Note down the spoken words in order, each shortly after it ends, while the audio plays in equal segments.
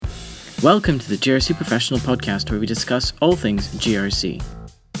Welcome to the GRC Professional Podcast, where we discuss all things GRC.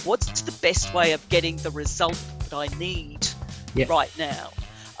 What's the best way of getting the result that I need right now?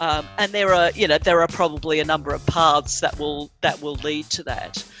 And there are probably a number of paths that will lead to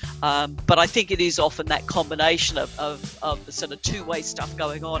that. But I think it is often that combination of the sort of two-way stuff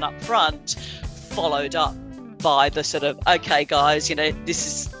going on up front, followed up by the sort of, okay, guys, this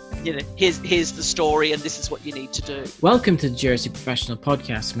is, here's the story and this is what you need to do. Welcome to the GRC Professional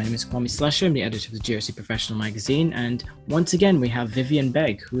Podcast. My name is Kwame Slusher. I'm the editor of the GRC Professional magazine. And once again, we have Vivian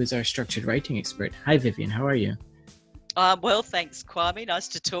Begg, who is our structured writing expert. Hi, Vivian. How are you? Well, thanks, Kwame. Nice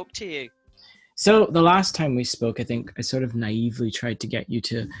to talk to you. So the last time we spoke, I think I sort of naively tried to get you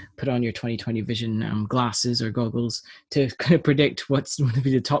to put on your 2020 vision glasses or goggles to kind of predict what's going to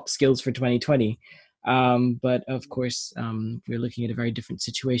be the top skills for 2020. But of course, we're looking at a very different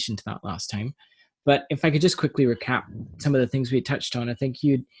situation to that last time. But if I could just quickly recap some of the things we touched on, I think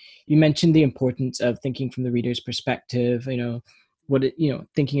you mentioned the importance of thinking from the reader's perspective,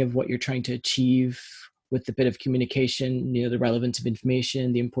 thinking of what you're trying to achieve with the bit of communication, the relevance of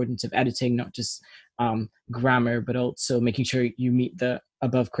information, the importance of editing, not just grammar, but also making sure you meet the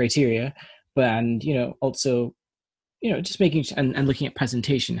above criteria, and also just making and looking at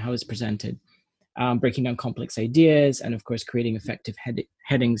presentation, how it's presented. Breaking down complex ideas, and of course creating effective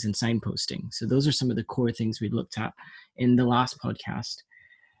headings and signposting. So those are some of the core things we looked at in the last podcast.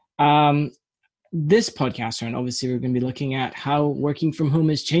 This podcast, and obviously we're going to be looking at how working from home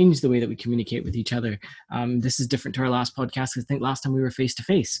has changed the way that we communicate with each other. This is different to our last podcast, because I think last time we were face to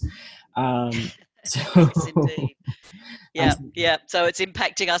face. So yes, indeed. Yeah. So it's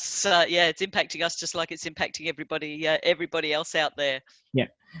impacting us. It's impacting us just like it's impacting everybody else out there. Yeah.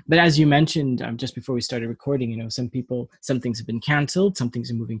 But as you mentioned just before we started recording, some things have been canceled, some things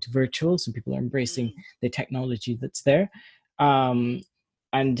are moving to virtual, some people are embracing the technology that's there. In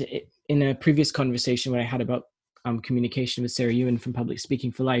a previous conversation where I had about communication with Sarah Ewan from Public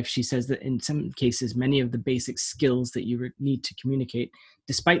Speaking for Life, she says that in some cases, many of the basic skills that you need to communicate,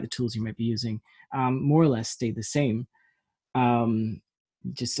 despite the tools you might be using, more or less stay the same.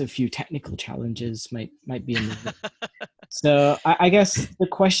 Just a few technical challenges might be in the So I guess the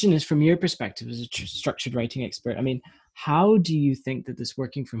question is, from your perspective as a structured writing expert, how do you think that this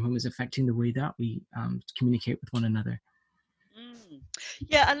working from home is affecting the way that we communicate with one another?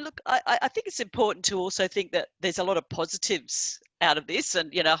 Yeah, and look, I think it's important to also think that there's a lot of positives out of this,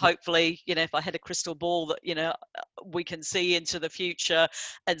 and hopefully, if I had a crystal ball, that we can see into the future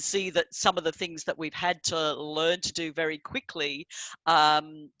and see that some of the things that we've had to learn to do very quickly,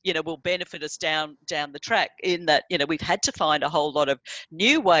 will benefit us down the track. In that, we've had to find a whole lot of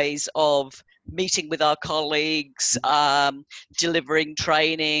new ways of meeting with our colleagues, delivering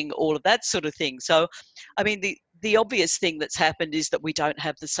training, all of that sort of thing. So, the obvious thing that's happened is that we don't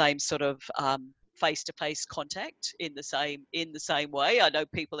have the same sort of face-to-face contact in the same way. I know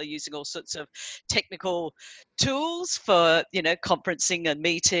people are using all sorts of technical tools for conferencing and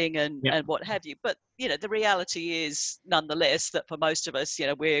meeting and what have you. But the reality is, nonetheless, that for most of us,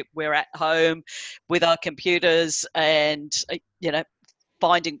 we're at home with our computers and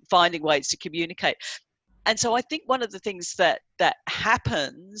finding ways to communicate. And so I think one of the things that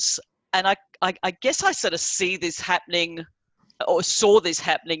happens, and I guess I sort of see this happening, or saw this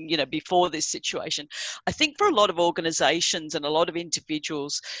happening, before this situation. I think for a lot of organizations and a lot of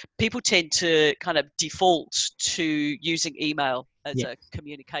individuals, people tend to kind of default to using email as a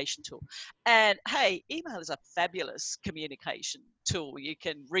communication tool. And hey, email is a fabulous communication tool. You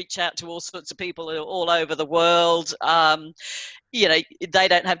can reach out to all sorts of people all over the world. They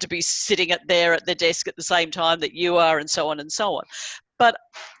don't have to be sitting at their desk at the same time that you are, and so on and so on. But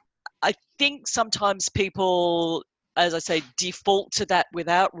I think sometimes people, as I say, default to that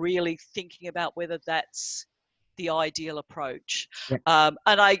without really thinking about whether that's the ideal approach. And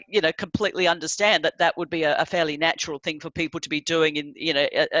I, completely understand that would be a fairly natural thing for people to be doing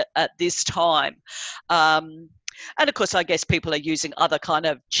at this time. And of course, I guess people are using other kind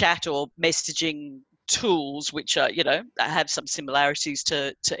of chat or messaging tools, which are, have some similarities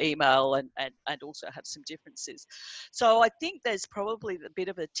to email and also have some differences. So I think there's probably a bit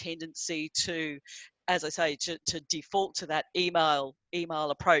of a tendency to, as I say, to default to that email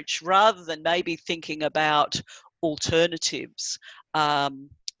approach, rather than maybe thinking about alternatives. And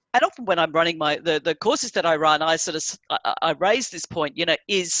often when I'm running the courses that I run, I raise this point,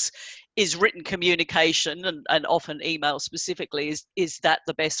 is written communication, and often email specifically, is that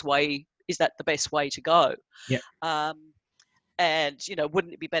the best way? Is that the best way to go? And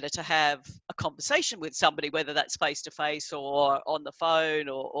wouldn't it be better to have a conversation with somebody, whether that's face to face or on the phone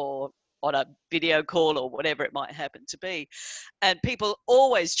or on a video call or whatever it might happen to be. And people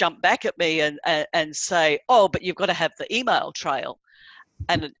always jump back at me and say, oh, but you've got to have the email trail.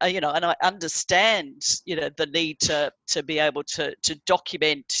 And and I understand the need to be able to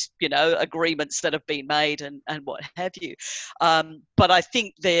document agreements that have been made and what have you, but I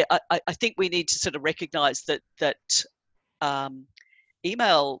think I think we need to sort of recognize that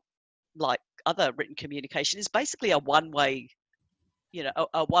email, like other written communication, is basically a one-way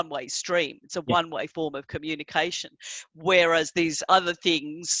a one-way stream. It's a one-way form of communication, whereas these other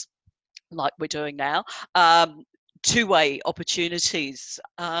things like we're doing now, two-way opportunities,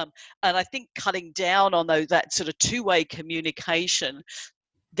 and I think cutting down on that sort of two-way communication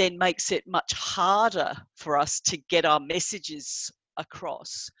then makes it much harder for us to get our messages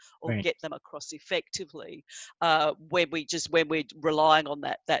across or Right. get them across effectively, when we're relying on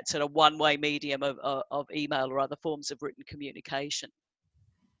that sort of one-way medium of email or other forms of written communication.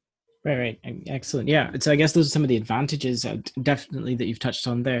 Right. Excellent. Yeah. So I guess those are some of the advantages, definitely, that you've touched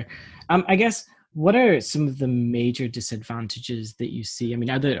on there. I guess, what are some of the major disadvantages that you see? I mean,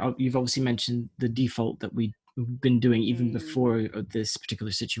 you've obviously mentioned the default that we've been doing even before this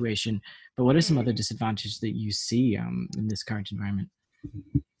particular situation, but what are some other disadvantages that you see in this current environment?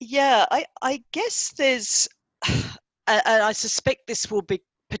 Yeah, I guess there's, and I suspect this will be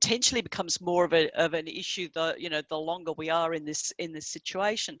potentially becomes more of an issue the longer we are in this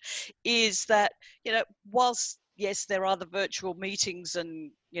situation, is that whilst yes there are the virtual meetings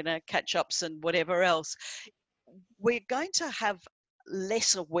and catch ups and whatever else, we're going to have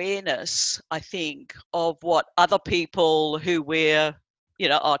less awareness, I think, of what other people who we're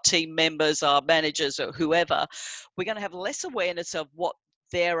our team members, our managers, or whoever, we're going to have less awareness of what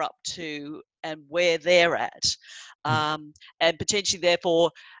they're up to and where they're at, and potentially therefore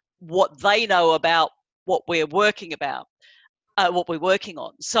what they know about what we're working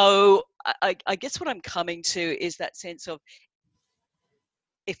on. So I guess what I'm coming to is that sense of,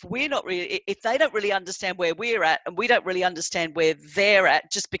 if they don't really understand where we're at and we don't really understand where they're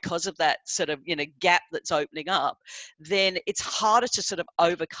at, just because of that sort of gap that's opening up, then it's harder to sort of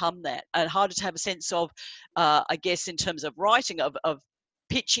overcome that, and harder to have a sense of, I guess, in terms of writing, of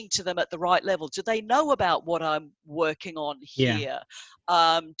pitching to them at the right level. Do they know about what I'm working on Yeah. here?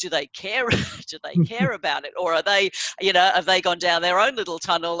 Do they care? Do they care about it, or are they, have they gone down their own little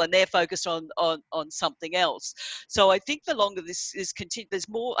tunnel and they're focused on something else? So I think the longer this is continued, there's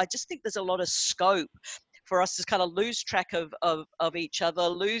more. I just think there's a lot of scope for us to kind of lose track of each other,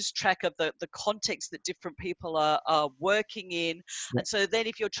 lose track of the context that different people are working in. Yeah. And so then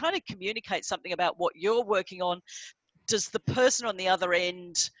if you're trying to communicate something about what you're working on, does the person on the other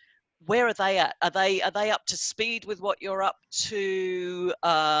end, where are they at? Are they up to speed with what you're up to?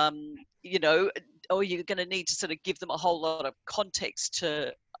 Or you're going to need to sort of give them a whole lot of context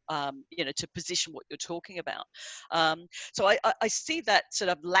to to position what you're talking about. So I see that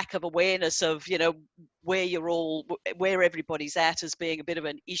sort of lack of awareness of where everybody's at as being a bit of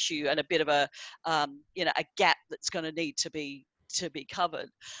an issue and a bit of a a gap that's going to need to be covered.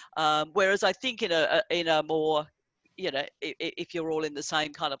 Whereas I think in a more, if you're all in the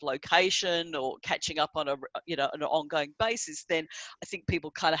same kind of location or catching up on an ongoing basis, then I think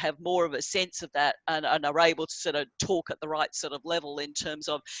people kind of have more of a sense of that, and are able to sort of talk at the right sort of level in terms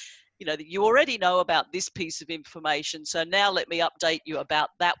of, that you already know about this piece of information, so now let me update you about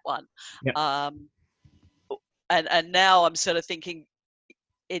that one. Yeah. And now I'm sort of thinking,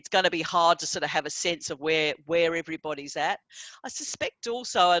 it's going to be hard to sort of have a sense of where everybody's at. I suspect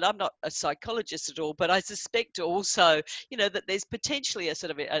also, and I'm not a psychologist at all, but I suspect also, that there's potentially a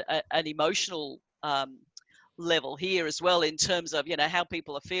sort of an emotional level here as well, in terms of how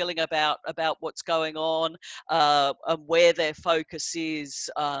people are feeling about what's going on, and where their focus is,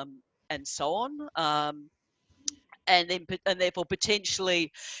 and so on. And therefore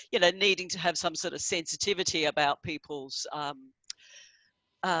potentially, needing to have some sort of sensitivity about people's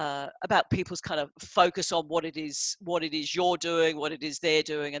kind of focus on what it is you're doing, what it is they're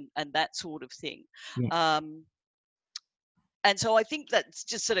doing, and that sort of thing. Yeah. And so I think that's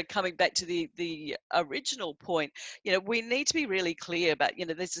just sort of coming back to the original point. We need to be really clear about,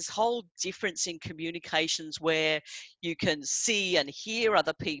 there's this whole difference in communications where you can see and hear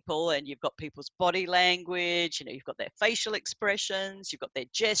other people, and you've got people's body language, you've got their facial expressions, you've got their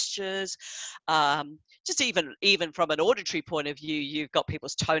gestures. Just even from an auditory point of view, you've got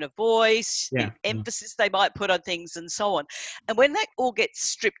people's tone of voice, the emphasis they might put on things, and so on. And when that all gets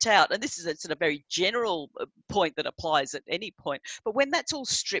stripped out, and this is a sort of very general point that applies at any point, but when that's all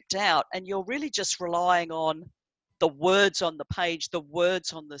stripped out and you're really just relying on the words on the page, the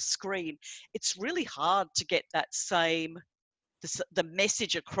words on the screen, it's really hard to get that same the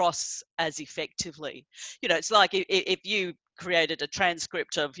message across as effectively. It's like if you created a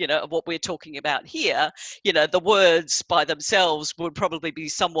transcript of of what we're talking about here, the words by themselves would probably be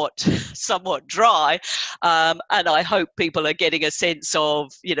somewhat somewhat dry, and I hope people are getting a sense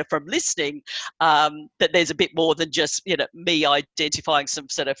of from listening, that there's a bit more than just me identifying some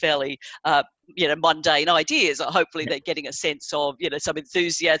sort of fairly mundane ideas. Hopefully they're getting a sense of some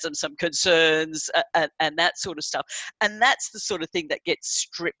enthusiasm, some concerns, and that sort of stuff. And that's the sort of thing that gets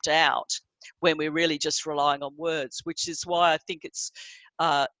stripped out when we're really just relying on words, which is why I think it's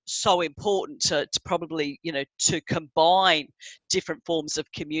so important to probably to combine different forms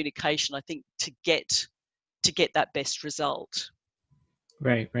of communication, I think, to get that best result.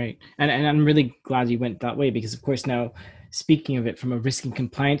 Right. And I'm really glad you went that way, because of course now, speaking of it from a risk and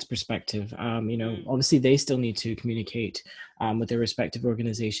compliance perspective, obviously they still need to communicate with their respective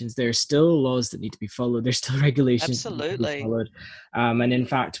organizations. There are still laws that need to be followed. There's still regulations that need to be Absolutely. followed. And in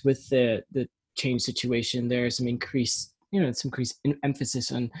fact, with the change situation, there's some increased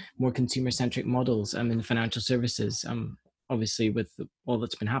emphasis on more consumer-centric models in the financial services, obviously with all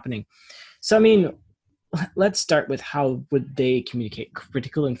that's been happening. So, I mean, let's start with how would they communicate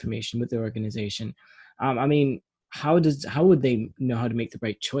critical information with the organization. I mean, how would they know how to make the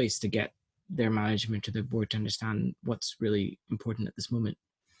right choice to get their management or their board to understand what's really important at this moment?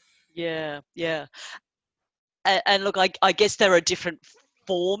 Yeah. And look, I guess there are different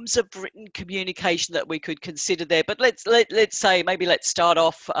forms of written communication that we could consider there. But let's say, maybe let's start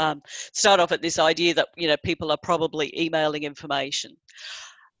off at this idea that people are probably emailing information.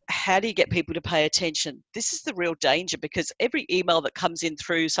 How do you get people to pay attention? This is the real danger, because every email that comes in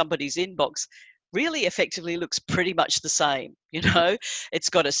through somebody's inbox really effectively looks pretty much the same. It's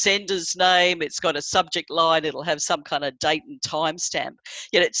got a sender's name, it's got a subject line, it'll have some kind of date and timestamp.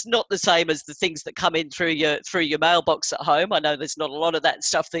 Yet it's not the same as the things that come in through your mailbox at home. I know there's not a lot of that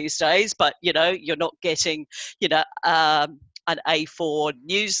stuff these days, but you're not getting an A4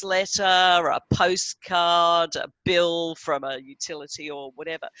 newsletter, a postcard, a bill from a utility or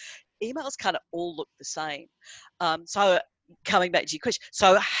whatever. Emails kind of all look the same. So coming back to your question,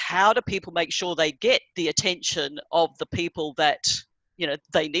 so how do people make sure they get the attention of the people that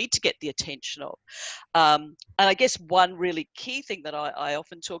they need to get the attention of? And I guess one really key thing that I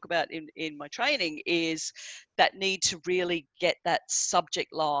often talk about in my training is that need to really get that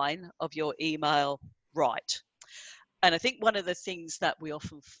subject line of your email right. And I think one of the things that we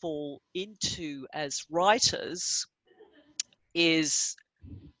often fall into as writers is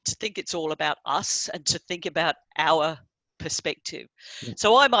to think it's all about us and to think about our perspective. Yeah.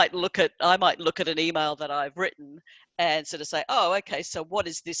 So I might look at an email that I've written and sort of say, oh, okay, so what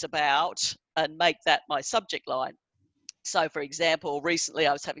is this about? And make that my subject line. So, for example, recently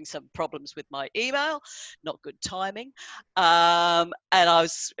I was having some problems with my email, not good timing. And I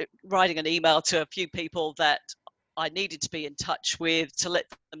was writing an email to a few people that I needed to be in touch with to let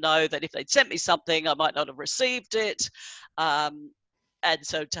them know that if they'd sent me something, I might not have received it. And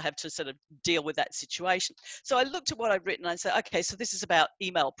so to have to sort of deal with that situation. So I looked at what I'd written and I said, okay, so this is about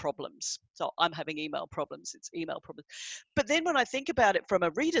email problems. So I'm having email problems. It's email problems. But then when I think about it from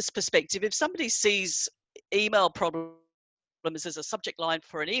a reader's perspective, if somebody sees email problems as a subject line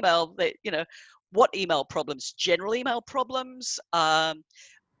for an email, that what email problems? General email problems.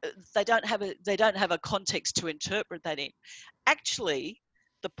 They don't have a context to interpret that in. Actually,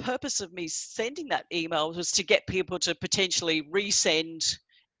 the purpose of me sending that email was to get people to potentially resend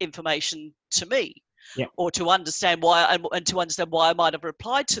information to me. Yeah. Or to understand why, and to understand why I might have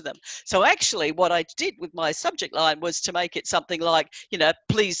replied to them. So actually, what I did with my subject line was to make it something like,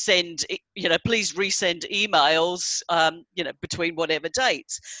 please resend emails, between whatever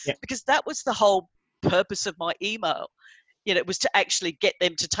dates, Yeah. because that was the whole purpose of my email. It was to actually get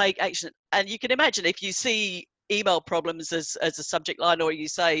them to take action. And you can imagine, if you see email problems as a subject line, or you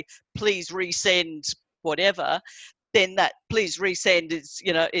say, please resend whatever, then that please resend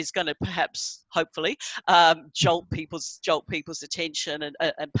is going to perhaps, hopefully, jolt people's attention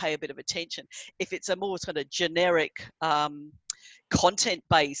and pay a bit of attention. If it's a more sort of generic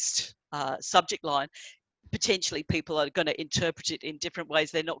content-based subject line, potentially people are going to interpret it in different ways.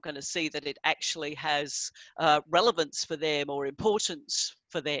 They're not going to see that it actually has relevance for them or importance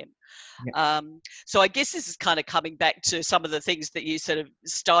for them. Yeah. So I guess this is kind of coming back to some of the things that you sort of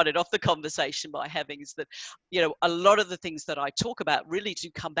started off the conversation by having, is that, a lot of the things that I talk about really do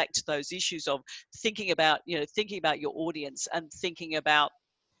come back to those issues of thinking about your audience and thinking about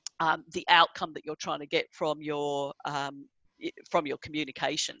the outcome that you're trying to get from your from your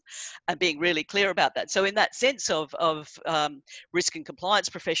communication, and being really clear about that. So in that sense of risk and compliance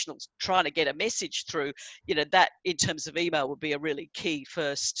professionals trying to get a message through, that in terms of email would be a really key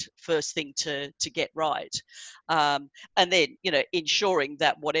first thing to get right. And then ensuring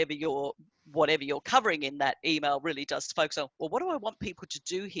that whatever you're covering in that email really does focus on, well, what do I want people to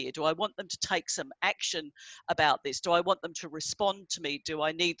do here? Do I want them to take some action about this? Do I want them to respond to me? Do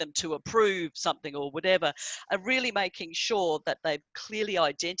I need them to approve something or whatever? And really making sure that they've clearly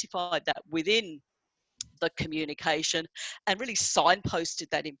identified that within the communication, and really signposted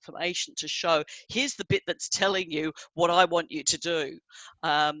that information to show, here's the bit that's telling you what I want you to do,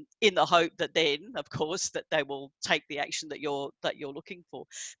 in the hope that then, of course, that they will take the action that you're looking for.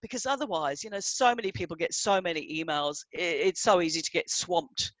 Because otherwise, so many people get so many emails, it's so easy to get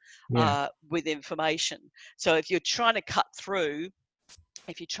swamped with information. So if you're trying to cut through,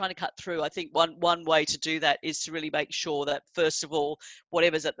 I think one way to do that is to really make sure that, first of all,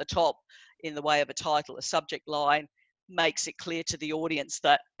 whatever's at the top in the way of a title, a subject line, makes it clear to the audience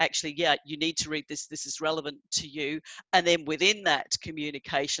that actually, you need to read this is relevant to you. And then within that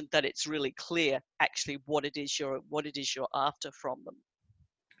communication, that it's really clear actually what it is you're after from them.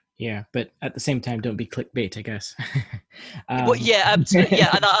 Yeah, but at the same time, don't be clickbait, I guess. Well, yeah, absolutely. Yeah,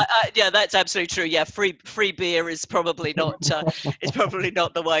 and that's absolutely true. Yeah, free beer is probably not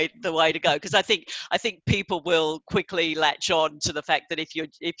the way to go, because I think people will quickly latch on to the fact that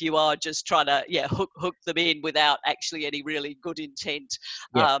if you are just trying to hook them in without actually any really good intent,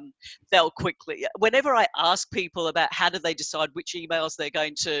 they'll quickly. Whenever I ask people about how do they decide which emails they're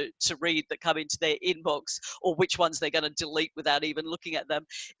going to read that come into their inbox, or which ones they're going to delete without even looking at them,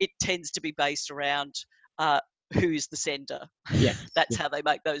 it tends to be based around who's the sender. That's how they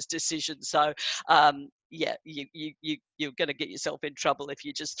make those decisions. So you're going to get yourself in trouble if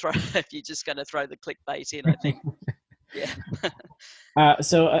you're just going to throw the clickbait in, I think.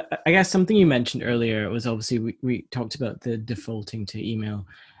 So I guess something you mentioned earlier was, obviously we talked about the defaulting to email,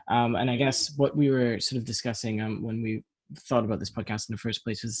 and I guess what we were sort of discussing when we thought about this podcast in the first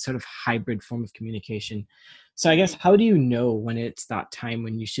place was sort of hybrid form of communication. So I guess, how do you know when it's that time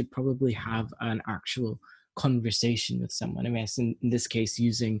when you should probably have an actual conversation with someone? I mean, in this case,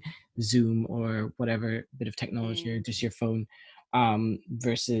 using Zoom or whatever bit of technology, or just your phone,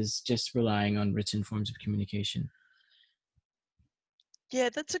 versus just relying on written forms of communication. Yeah,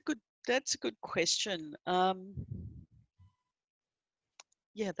 that's a good question. Yeah,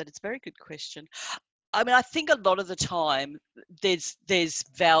 that is a very good question. I mean, I think a lot of the time there's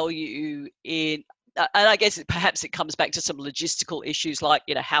value in, and I guess perhaps it comes back to some logistical issues, like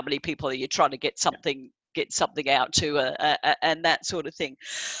how many people are you trying to get something out to, and that sort of thing.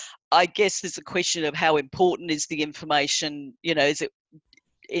 I guess there's a question of how important is the information. Is it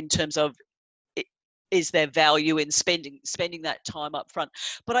in terms of, is there value in spending that time up front?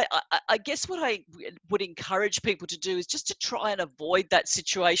 But I guess what I would encourage people to do is just to try and avoid that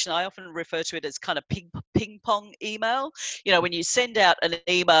situation. I often refer to it as kind of ping pong email. When you send out an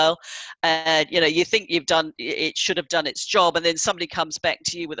email and you think it should have done its job, and then somebody comes back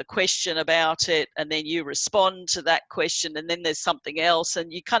to you with a question about it, and then you respond to that question, and then there's something else,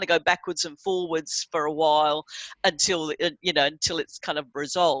 and you kind of go backwards and forwards for a while until it's kind of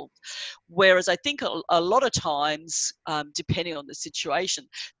resolved. Whereas I think a lot of times, depending on the situation,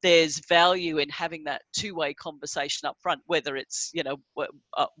 there's value in having that two-way conversation up front, whether it's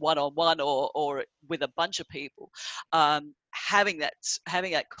one-on-one or with a bunch of people. Having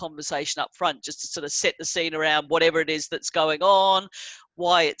that conversation up front, just to sort of set the scene around whatever it is that's going on,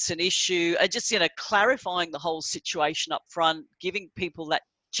 why it's an issue, and just clarifying the whole situation up front, giving people that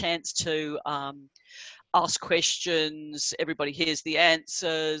chance to ask questions, everybody hears the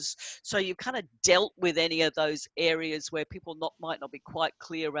answers. So you've kind of dealt with any of those areas where people might not be quite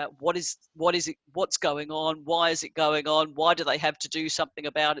clear about what's going on, why is it going on, why do they have to do something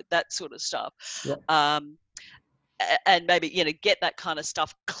about it, that sort of stuff. And maybe get that kind of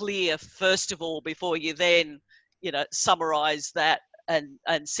stuff clear first of all, before you then summarize that and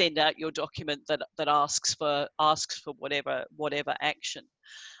send out your document that asks for whatever action.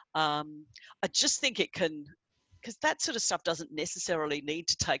 I just think it can, because that sort of stuff doesn't necessarily need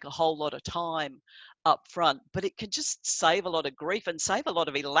to take a whole lot of time up front, but it can just save a lot of grief and save a lot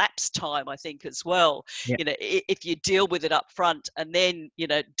of elapsed time, I think, as well. If you deal with it up front and then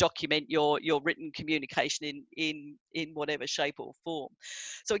document your written communication in whatever shape or form.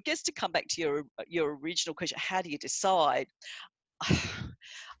 So I guess, to come back to your original question, how do you decide?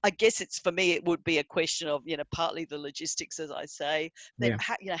 I guess it's, for me, it would be a question of, partly the logistics, as I say. Then,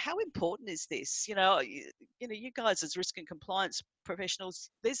 Yeah. how important is this? You guys as risk and compliance professionals,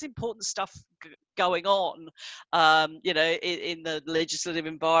 there's important stuff going on, in the legislative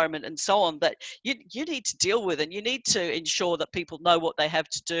environment and so on, that you need to deal with, and you need to ensure that people know what they have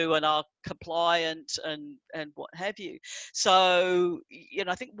to do and are compliant and what have you. So,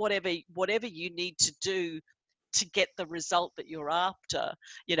 I think whatever you need to do to get the result that you're after,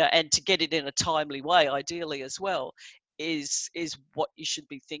 and to get it in a timely way, ideally as well, is what you should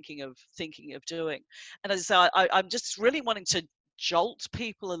be thinking of doing. And as I say, I'm just really wanting to jolt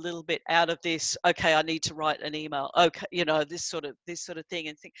people a little bit out of this, okay, I need to write an email, okay, this sort of thing,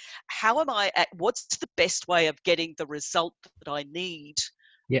 and think, how am I at, what's the best way of getting the result that I need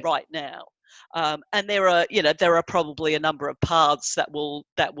Yeah. right now? And there are probably a number of paths that will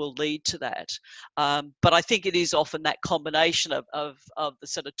lead to that. But I think it is often that combination of the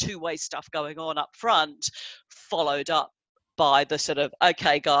sort of two-way stuff going on up front, followed up by the sort of,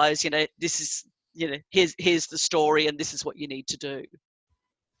 okay, guys, this is, here's the story, and this is what you need to do.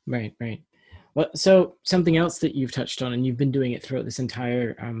 Right, right. Well, so something else that you've touched on, and you've been doing it throughout this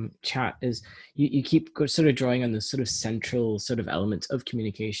entire chat, is you keep sort of drawing on the sort of central sort of elements of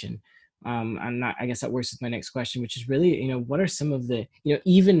communication. And that, I guess that works with my next question, which is really, what are some of the,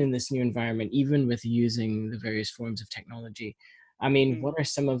 even in this new environment, even with using the various forms of technology, I mean, what are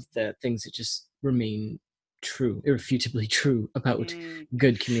some of the things that just remain true, irrefutably true about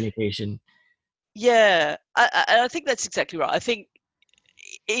good communication? Yeah, I think that's exactly right. I think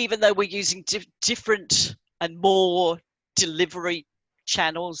even though we're using different and more delivery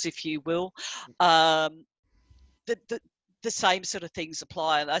channels, if you will, the, the the same sort of things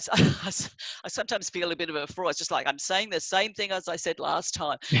apply. And I sometimes feel a bit of a fraud. It's just like I'm saying the same thing as I said last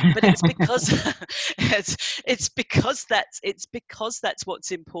time, but it's because it's because that's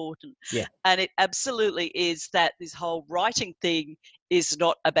what's important. Yeah. And it absolutely is that this whole writing thing is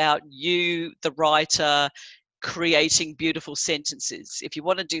not about you, the writer, creating beautiful sentences. If you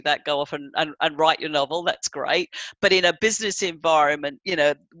want to do that, go off and write your novel. That's great. But in a business environment,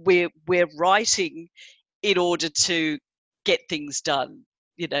 we're writing in order to get things done,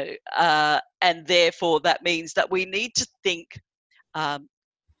 and therefore that means that we need to think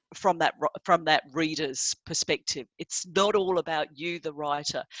from that reader's perspective. It's not all about you, the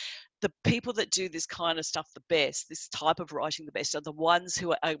writer. The people that do this kind of stuff the best, this type of writing the best, are the ones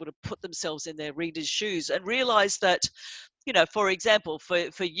who are able to put themselves in their reader's shoes and realize that, for example,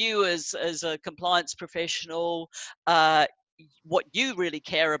 for you as a compliance professional, what you really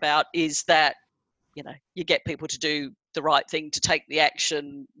care about is that you get people to do the right thing, to take the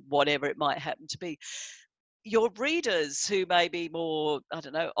action, whatever it might happen to be. Your readers, who may be more, I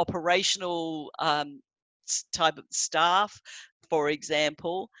don't know, operational type of staff, for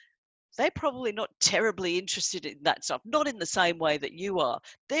example, they're probably not terribly interested in that stuff, not in the same way that you are.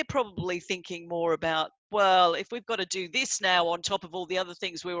 They're probably thinking more about, well, if we've got to do this now on top of all the other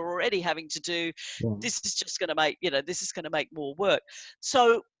things we were already having to do, this is just going to make, this is going to make more work.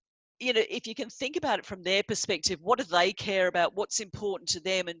 So, if you can think about it from their perspective, what do they care about? What's important to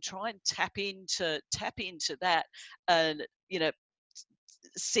them? And try and tap into that, and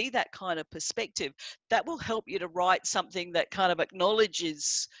see that kind of perspective. That will help you to write something that kind of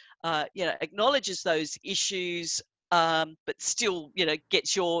acknowledges those issues, but still,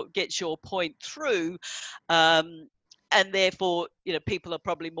 gets your point through. And therefore, people are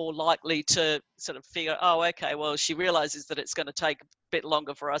probably more likely to sort of figure, oh, okay, well, she realizes that it's going to take a bit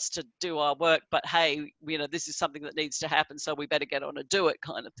longer for us to do our work, but hey, this is something that needs to happen, so we better get on and do it,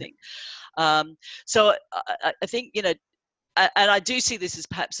 kind of thing. So I think, and I do see this as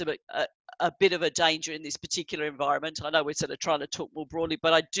perhaps a bit of a danger in this particular environment. I know we're sort of trying to talk more broadly,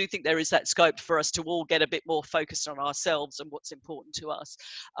 but I do think there is that scope for us to all get a bit more focused on ourselves and what's important to us.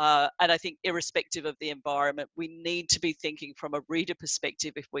 And I think irrespective of the environment, we need to be thinking from a reader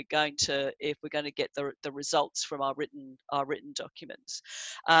perspective if we're going to get the results from our written documents.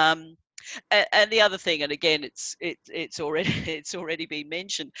 And the other thing, and again, it's already been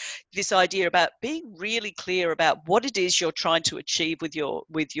mentioned, this idea about being really clear about what it is you're trying to achieve with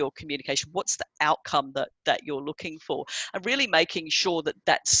your communication. What's the outcome that you're looking for, and really making sure that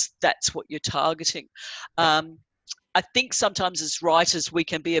that's what you're targeting. I think sometimes as writers we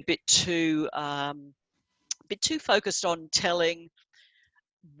can be a bit too focused on telling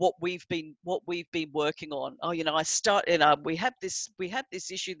what we've been working on. Oh, we have this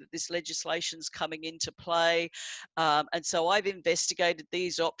issue that this legislation's coming into play, and so I've investigated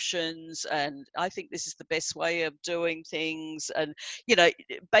these options, and I think this is the best way of doing things. And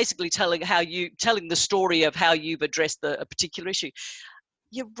basically telling the story of how you've addressed a particular issue.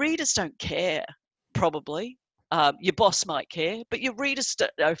 your readers don't care, probably. Your boss might care, but your readers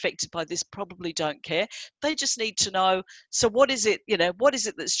that are affected by this probably don't care. They just need to know, so what is it, what is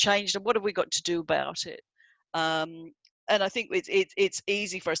it that's changed and what have we got to do about it? And I think it's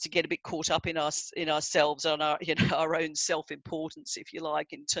easy for us to get a bit caught up in ourselves, on our our own self-importance, if you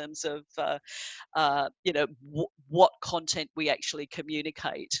like, in terms of what content we actually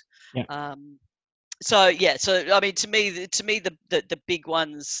communicate. Yeah. So I mean, to me the big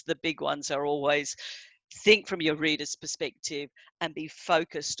ones are always think from your reader's perspective and be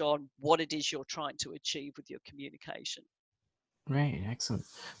focused on what it is you're trying to achieve with your communication. Right, excellent.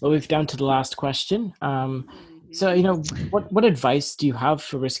 Well, we've down to the last question. So, what advice do you have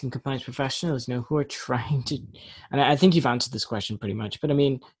for risk and compliance professionals, who are trying to, and I think you've answered this question pretty much, but I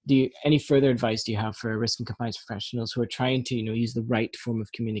mean, any further advice do you have for risk and compliance professionals who are trying to, use the right form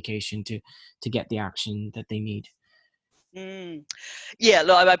of communication to get the action that they need? Yeah,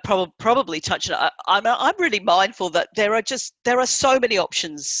 look, I probably touched on it. I'm really mindful that there are so many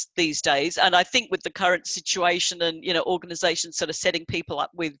options these days, and I think with the current situation and organizations sort of setting people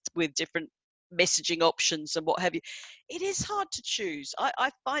up with different messaging options and what have you, it is hard to choose.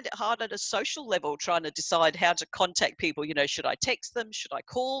 I find it hard at a social level trying to decide how to contact people. Should I text them? Should I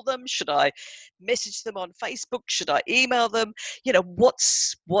call them? Should I message them on Facebook? Should I email them?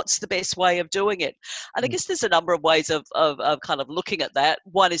 What's the best way of doing it? And I guess there's a number of ways of kind of looking at that.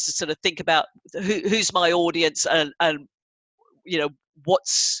 One is to sort of think about who's my audience and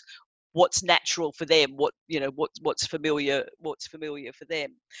what's natural for them, what's familiar for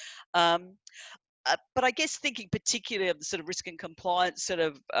them. But I guess thinking particularly of the sort of risk and compliance sort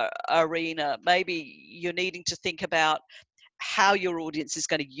of arena, maybe you're needing to think about how your audience is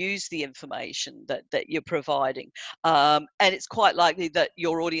going to use the information that you're providing. And it's quite likely that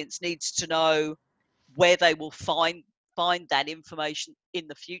your audience needs to know where they will find that information in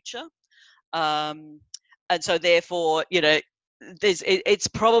the future. And so therefore, it's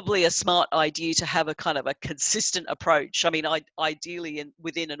probably a smart idea to have a kind of a consistent approach. I mean, ideally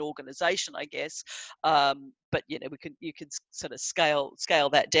within an organization, I guess, but you can sort of scale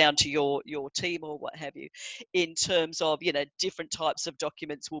that down to your team or what have you, in terms of different types of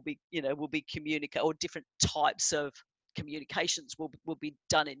documents will be communicated, or different types of communications will be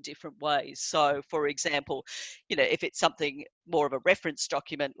done in different ways. So for example, if it's something more of a reference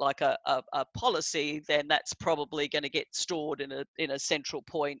document like a policy, then that's probably going to get stored in a central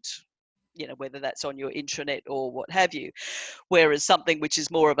point, whether that's on your intranet or what have you. Whereas something which is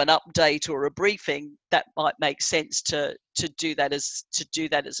more of an update or a briefing, that might make sense to do that as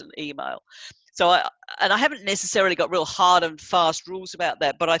an email. So I haven't necessarily got real hard and fast rules about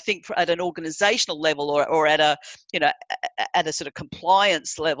that, but I think at an organizational level or at a at a sort of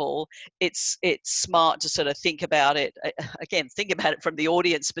compliance level, it's smart to sort of think about it from the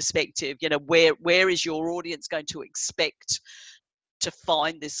audience perspective. Where is your audience going to expect to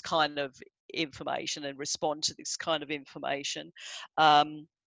find this kind of information and respond to this kind of information? And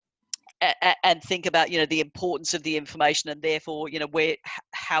think about the importance of the information, and therefore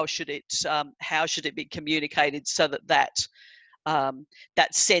how should it be communicated so that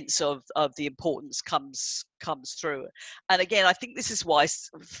sense of the importance comes through. And again, I think this is why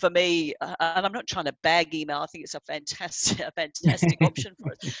for me, and I'm not trying to bag email, I think it's a fantastic option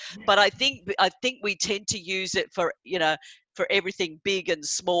for us, but I think we tend to use it for everything big and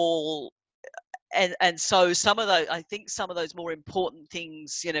small. And so some of those more important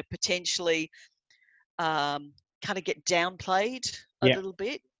things, potentially kind of get downplayed a little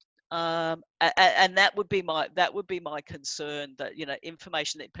bit. And that would be my concern, that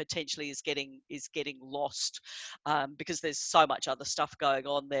information that potentially is getting lost, because there's so much other stuff going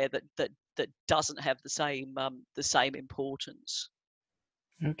on there that doesn't have the same importance.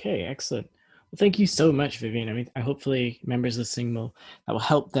 Okay, excellent. Well, thank you so much, Vivian. I mean, hopefully members listening that will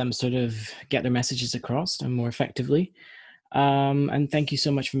help them sort of get their messages across and more effectively. And thank you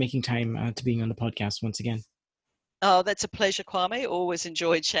so much for making time to being on the podcast once again. Oh, that's a pleasure, Kwame. Always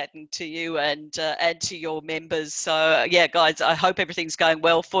enjoyed chatting to you and to your members. So yeah, guys, I hope everything's going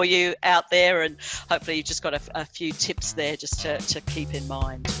well for you out there, and hopefully you've just got a few tips there just to keep in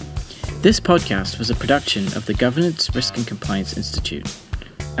mind. This podcast was a production of the Governance, Risk and Compliance Institute,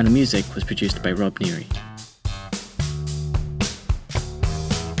 and the music was produced by Rob Neary.